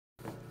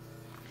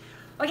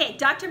Okay,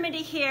 Dr.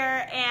 Mindy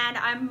here, and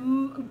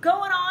I'm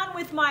going on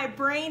with my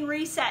brain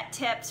reset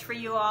tips for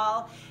you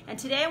all. And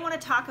today I want to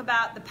talk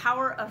about the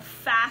power of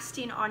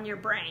fasting on your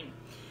brain.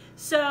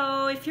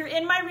 So if you're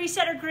in my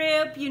resetter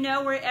group, you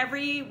know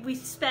we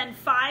spend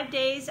 5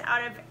 days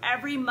out of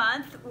every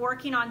month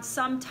working on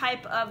some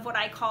type of what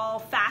I call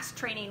fast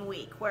training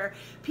week, where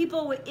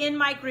people in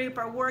my group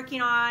are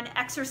working on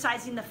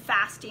exercising the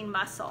fasting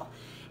muscle.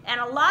 And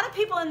a lot of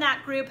people in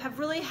that group have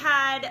really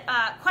had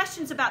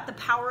questions about the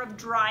power of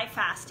dry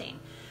fasting.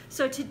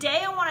 So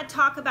today I want to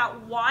talk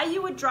about why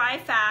you would dry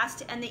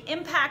fast and the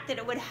impact that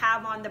it would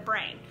have on the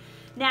brain.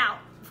 Now,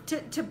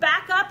 to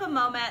back up a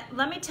moment,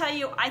 let me tell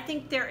you, I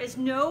think there is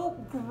no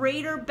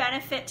greater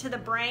benefit to the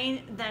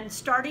brain than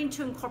starting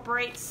to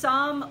incorporate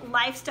some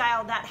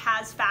lifestyle that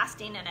has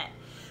fasting in it.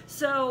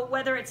 So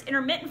whether it's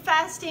intermittent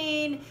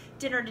fasting,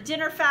 dinner to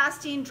dinner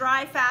fasting,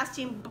 dry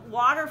fasting,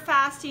 water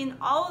fasting,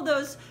 all of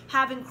those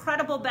have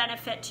incredible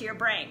benefit to your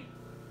brain.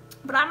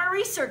 But I'm a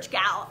research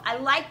gal. I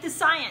like the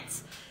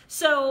science.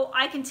 So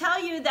I can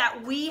tell you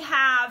that we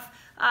have,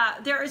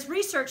 there is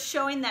research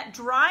showing that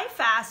dry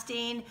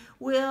fasting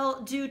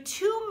will do have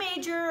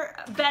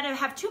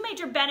two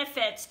major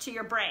benefits to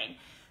your brain.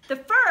 The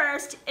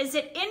first is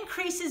it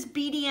increases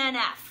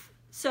BDNF.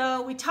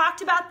 So we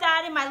talked about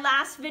that in my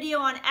last video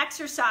on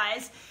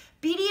exercise.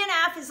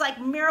 BDNF is like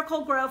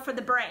miracle grow for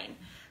the brain.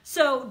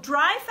 So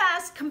dry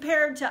fast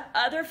compared to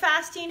other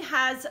fasting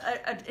has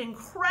an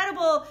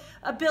incredible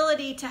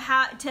ability to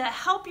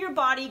help your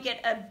body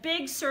get a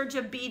big surge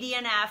of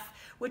BDNF,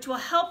 which will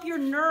help your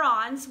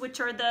neurons, which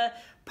are the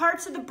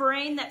parts of the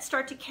brain that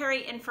start to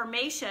carry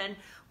information,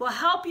 will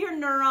help your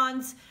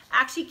neurons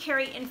actually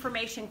carry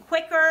information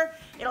quicker.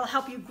 It'll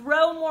help you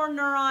grow more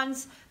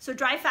neurons. So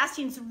dry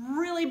fasting is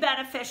really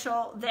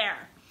beneficial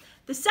there.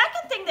 The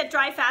second thing that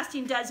dry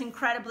fasting does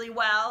incredibly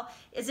well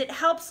is it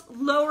helps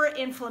lower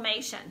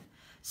inflammation.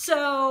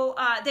 So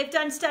they've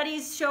done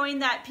studies showing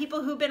that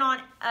people who've been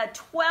on a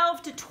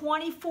 12 to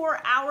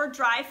 24-hour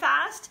dry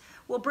fast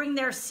will bring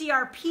their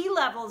CRP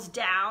levels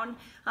down.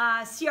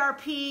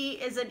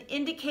 CRP is an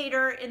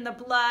indicator in the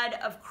blood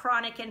of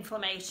chronic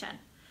inflammation.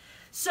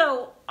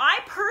 So I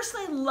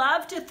personally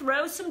love to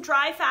throw some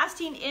dry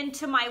fasting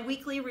into my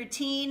weekly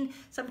routine,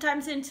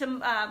 sometimes into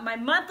my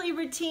monthly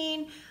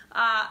routine.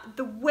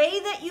 The way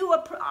that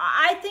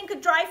I think a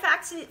dry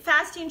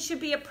fasting should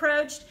be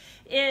approached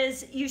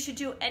is you should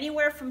do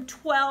anywhere from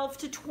 12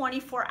 to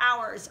 24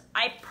 hours.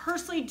 I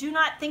personally do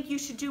not think you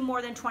should do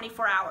more than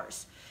 24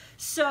 hours.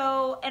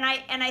 So, and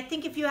I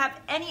think if you have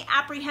any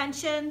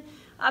apprehension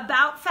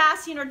about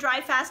fasting or dry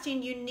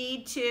fasting, you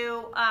need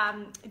to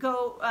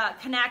go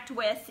connect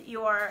with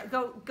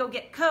go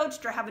get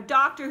coached or have a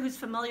doctor who's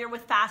familiar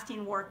with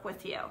fasting work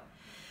with you.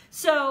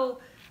 So,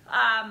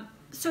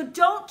 so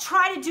don't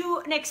try to do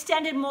an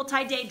extended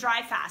multi-day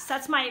dry fast.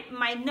 That's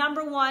my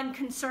number one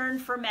concern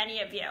for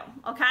many of you,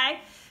 okay?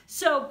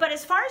 So, but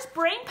as far as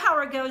brain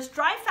power goes,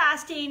 dry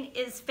fasting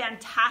is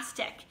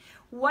fantastic.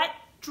 What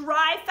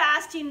dry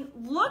fasting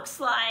looks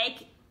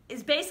like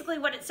is basically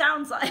what it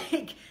sounds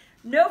like.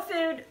 No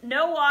food,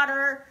 no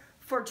water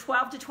for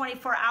 12 to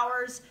 24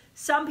 hours.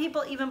 Some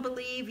people even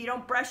believe you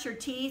don't brush your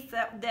teeth.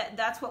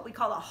 That's what we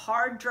call a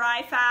hard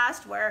dry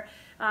fast, where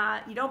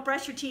you don't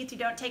brush your teeth, you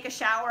don't take a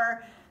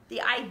shower. The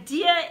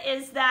idea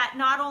is that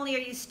not only are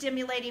you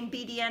stimulating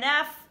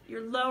BDNF,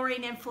 you're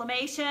lowering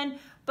inflammation,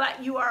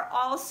 but you are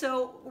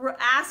also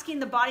asking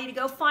the body to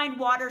go find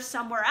water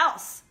somewhere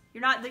else.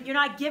 You're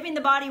not giving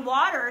the body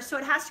water, so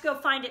it has to go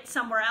find it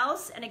somewhere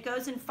else, and it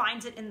goes and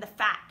finds it in the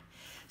fat.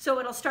 So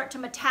it'll start to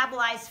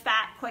metabolize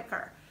fat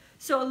quicker.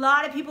 So a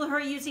lot of people who are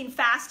using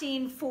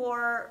fasting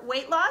for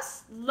weight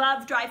loss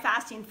love dry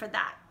fasting for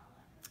that.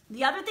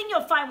 The other thing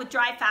you'll find with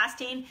dry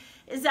fasting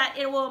is that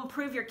it will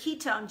improve your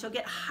ketones. You'll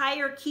get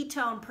higher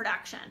ketone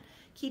production.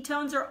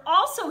 Ketones are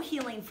also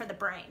healing for the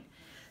brain.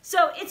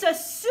 So it's a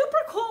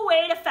super cool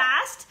way to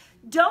fast.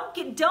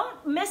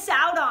 Don't miss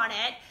out on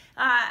it.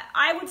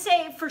 I would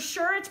say for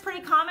sure it's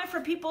pretty common for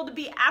people to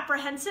be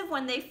apprehensive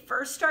when they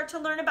first start to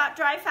learn about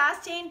dry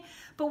fasting,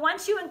 but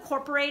once you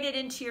incorporate it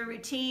into your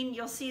routine,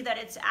 you'll see that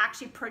it's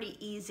actually pretty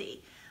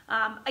easy.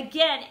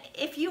 Again,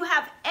 if you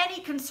have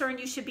any concern,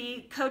 you should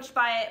be coached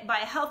by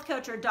a health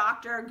coach or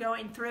doctor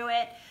going through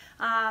it.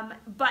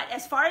 But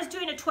as far as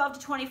doing a 12 to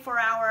 24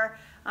 hour,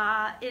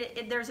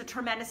 there's a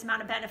tremendous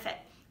amount of benefit.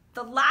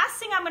 The last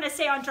thing I'm going to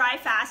say on dry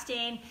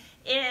fasting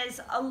is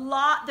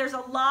there's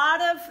a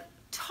lot of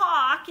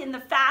talk in the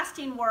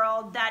fasting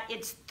world that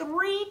it's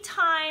 3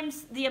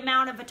 times the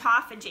amount of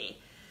autophagy.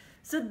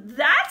 So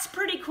that's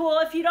pretty cool.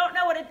 If you don't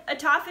know what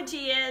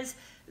autophagy is,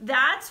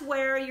 that's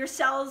where your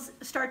cells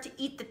start to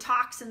eat the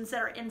toxins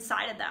that are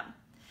inside of them.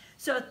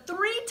 So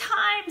 3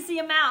 times the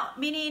amount,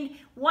 meaning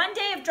 1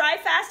 day of dry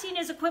fasting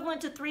is equivalent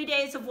to 3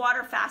 days of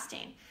water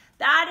fasting.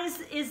 That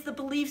is the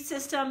belief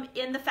system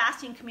in the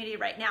fasting community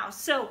right now.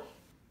 So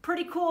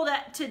pretty cool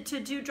to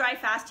do dry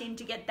fasting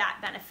to get that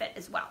benefit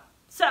as well.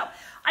 So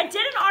I did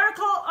an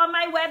article on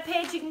my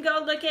webpage. You can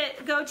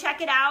go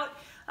check it out.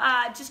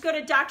 just go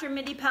to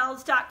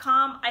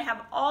drmindypells.com. I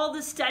have all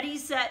the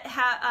studies that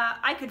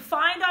I could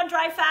find on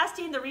dry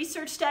fasting, the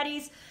research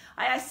studies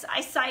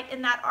I cite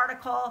in that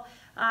article.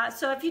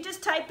 So if you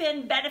just type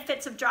in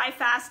benefits of dry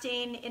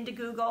fasting into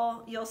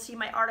Google, you'll see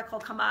my article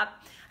come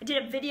up. I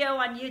did a video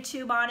on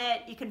YouTube on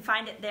it. You can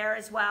find it there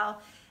as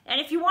well. And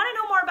if you want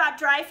to know more about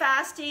dry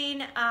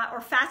fasting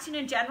or fasting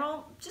in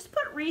general, just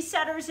put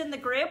resetters in the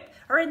group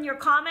or in your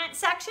comment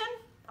section.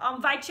 I'll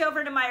invite you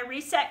over to my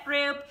reset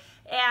group,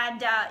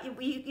 and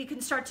you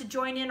can start to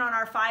join in on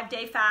our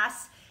 5-day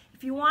fast.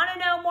 If you want to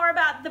know more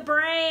about the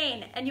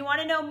brain and you want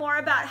to know more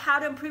about how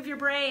to improve your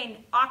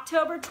brain,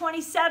 October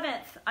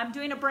 27th, I'm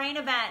doing a brain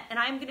event, and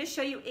I'm going to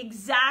show you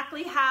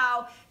exactly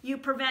how you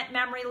prevent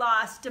memory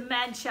loss,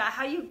 dementia,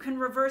 how you can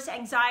reverse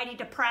anxiety,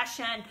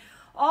 depression.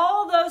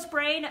 All those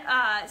brain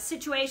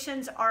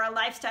situations are a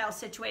lifestyle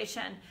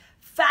situation.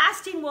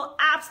 Fasting will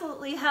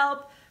absolutely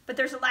help, but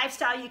there's a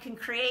lifestyle you can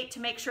create to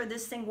make sure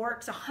this thing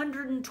works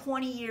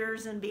 120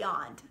 years and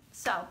beyond.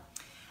 So,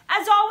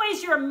 as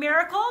always, you're a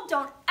miracle.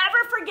 Don't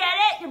ever forget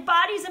it. Your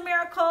body's a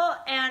miracle,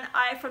 and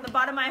I, from the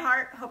bottom of my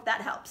heart, hope that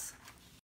helps.